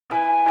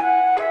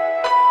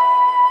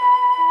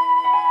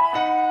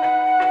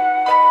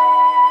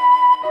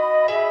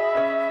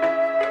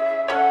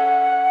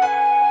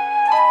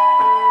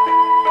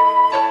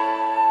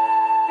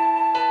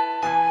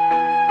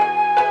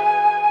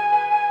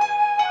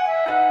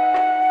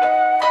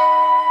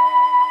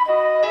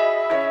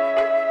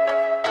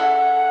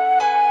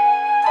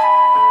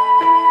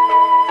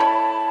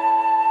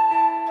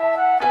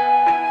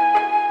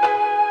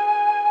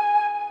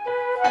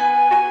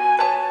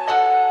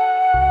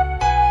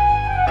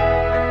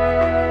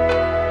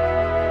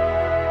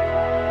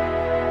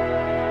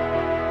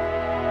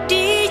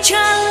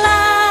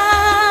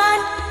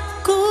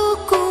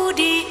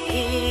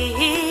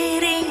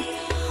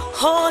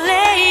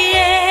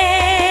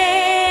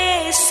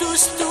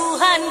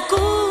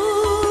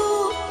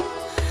Tuhanku,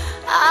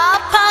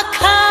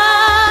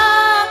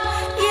 apakah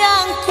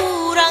yang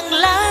kurang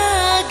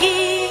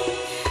lagi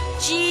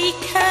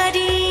jika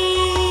Dia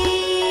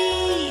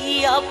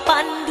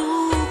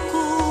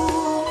panduku,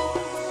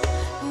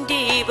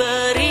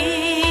 diberi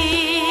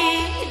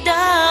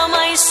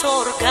damai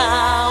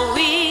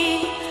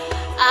sorgawi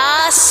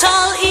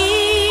asal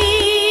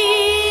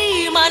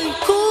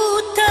imanku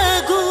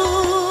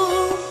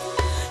teguh,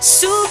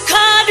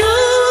 suka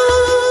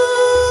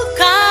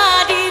duka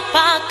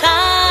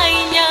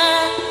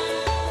dipakainya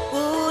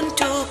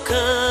untuk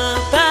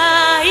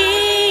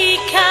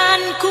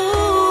kebaikanku,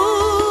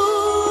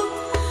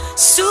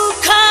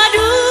 suka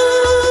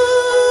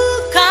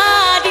duka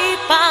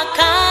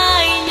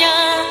dipakainya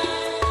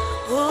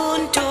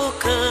untuk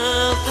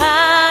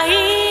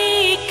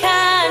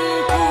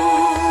kebaikanku.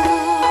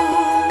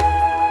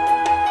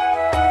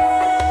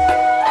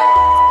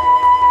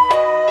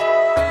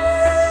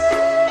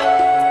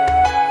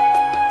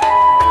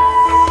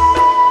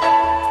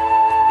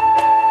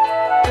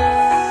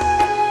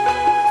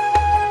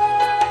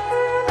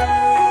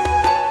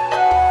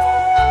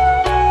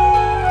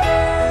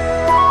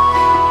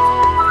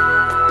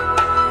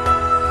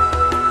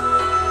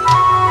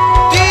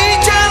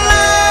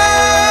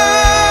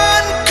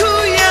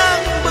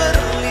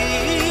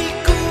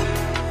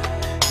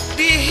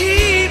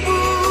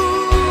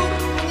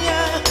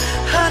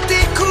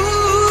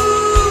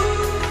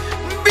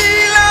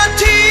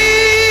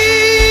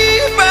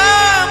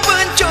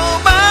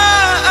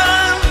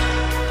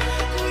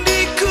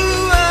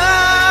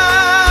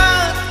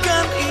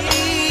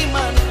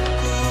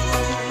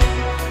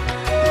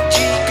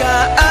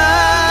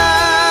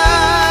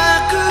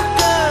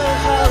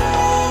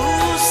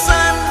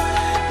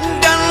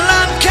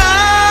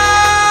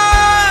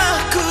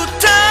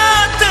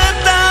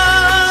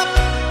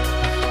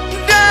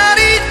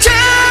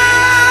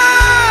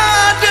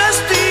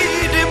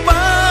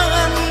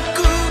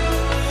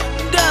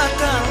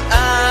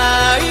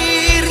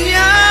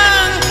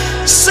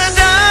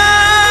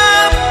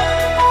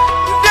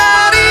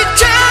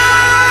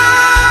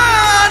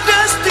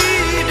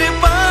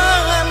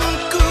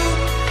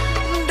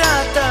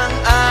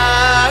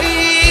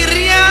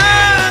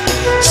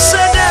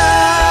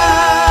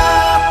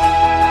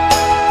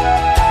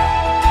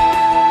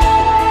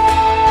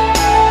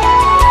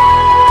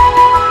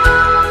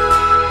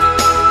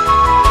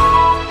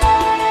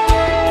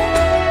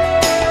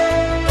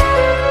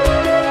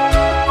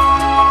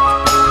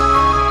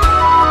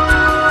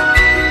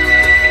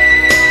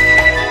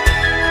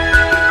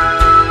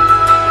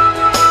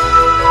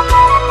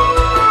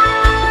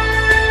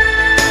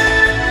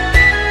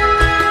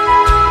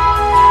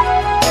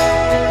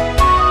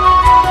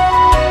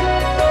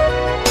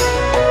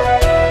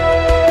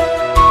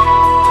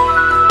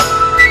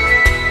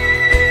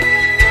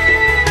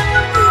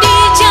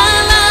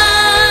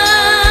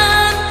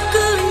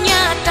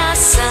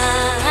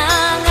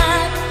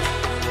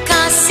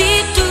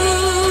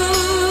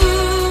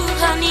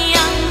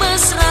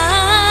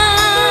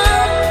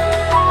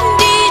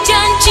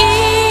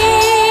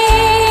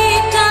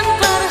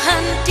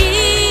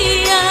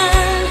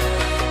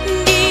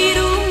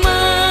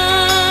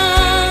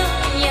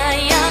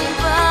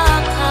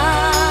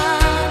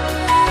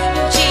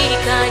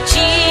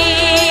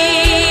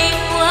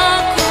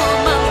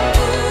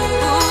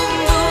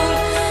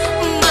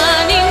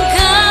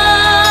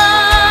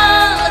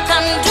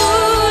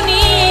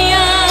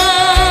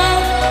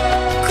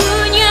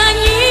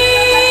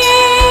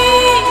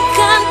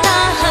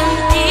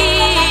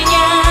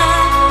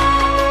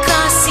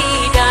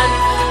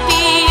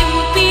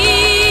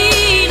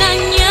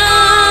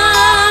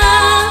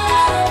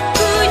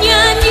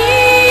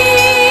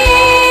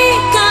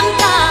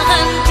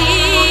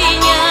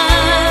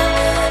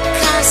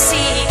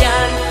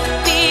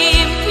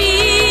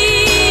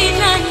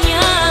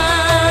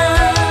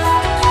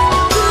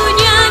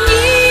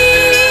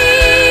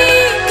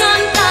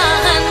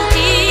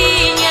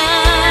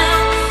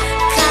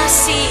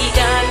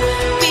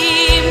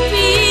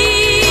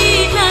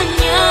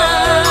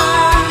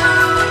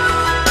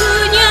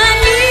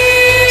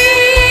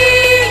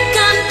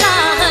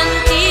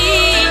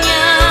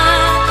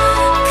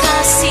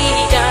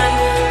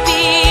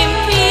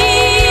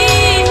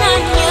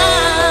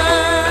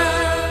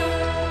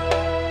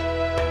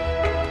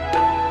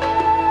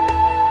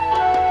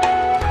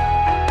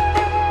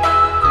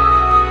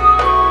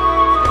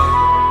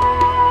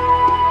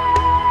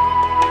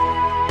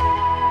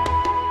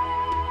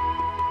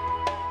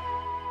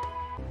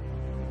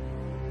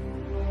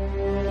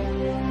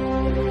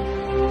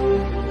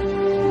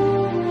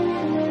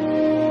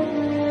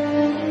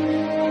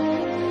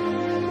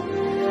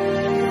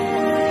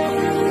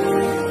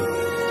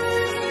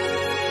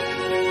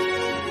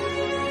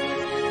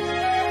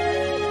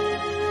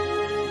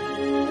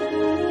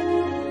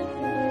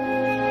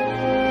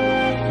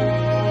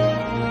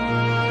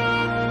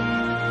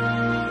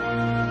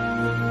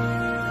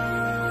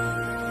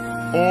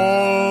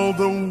 all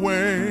the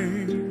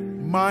way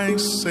my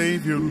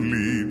Savior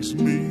leads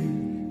me.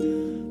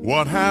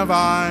 What have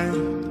I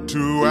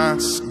to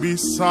ask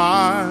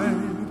beside?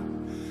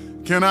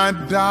 Can I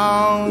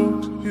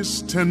doubt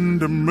his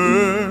tender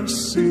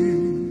mercy,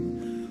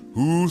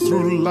 who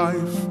through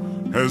life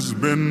has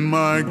been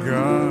my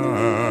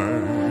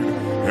guide?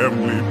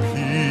 Heavenly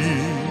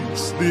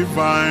peace,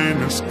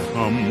 divinest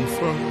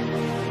comfort,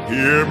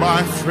 here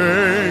by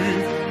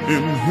faith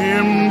in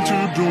him to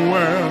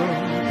dwell.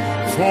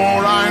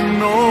 For I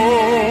know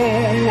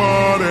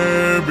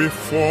whatever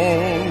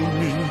befall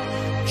me,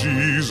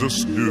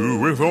 Jesus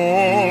doeth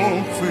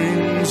all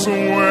things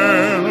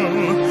well.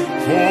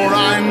 For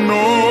I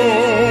know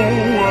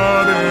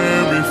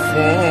whatever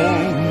befall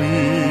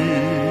me,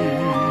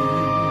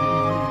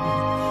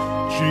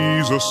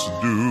 Jesus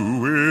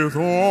doeth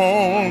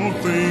all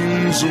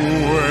things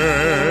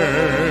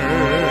well.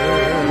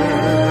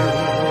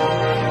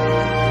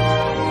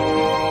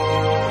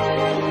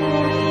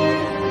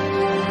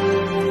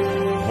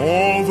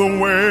 All the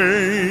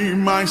way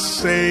my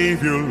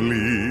Savior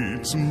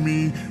leads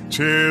me,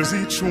 tears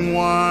each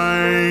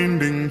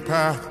winding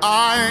path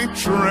I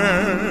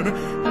tread,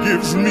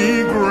 gives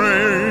me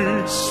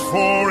grace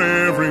for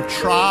every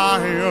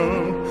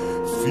trial,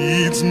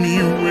 feeds me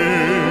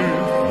with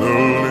the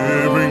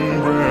living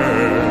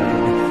bread.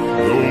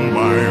 Though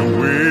my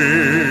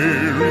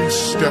weary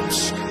steps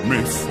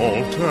may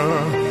falter,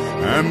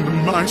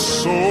 and my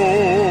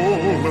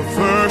soul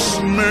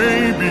athirst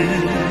may be,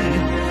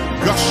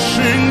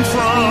 gushing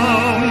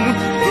from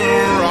the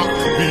rock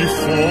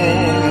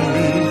before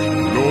me,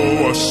 lo,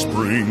 a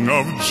spring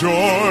of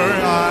joy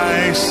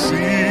I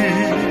see.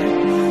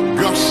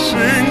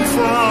 Gushing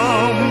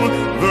from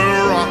the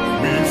rock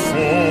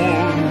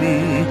before me,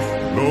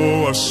 lo,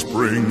 a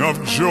spring of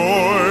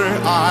joy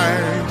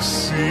I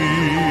see.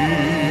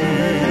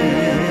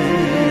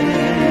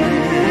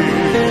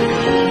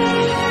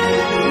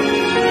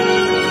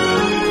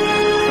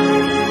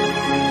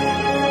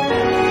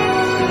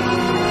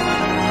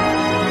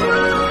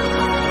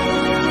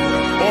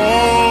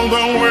 All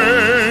the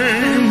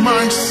way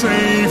my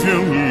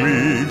Savior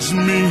leads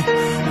me,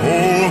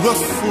 oh, the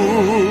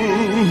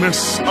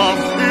fullness of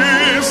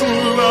his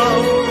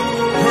love,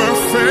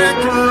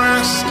 perfect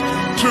rest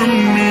to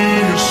me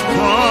is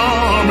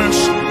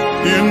promised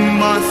in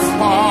my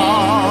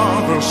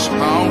Father's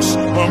house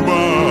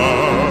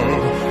above.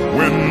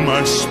 When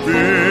my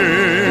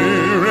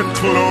spirit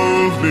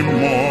clothed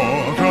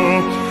immortal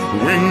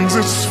wings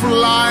its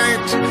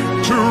flight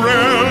to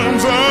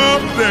realms of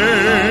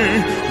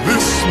day,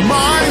 this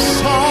my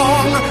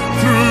song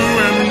through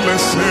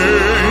endless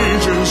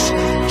ages,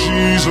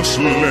 Jesus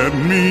led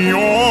me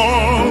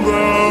all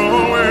the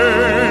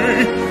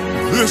way.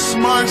 This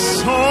my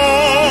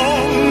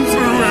song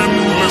through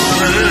endless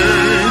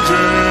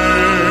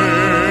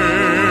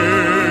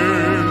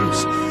ages,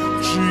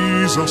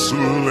 Jesus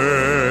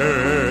led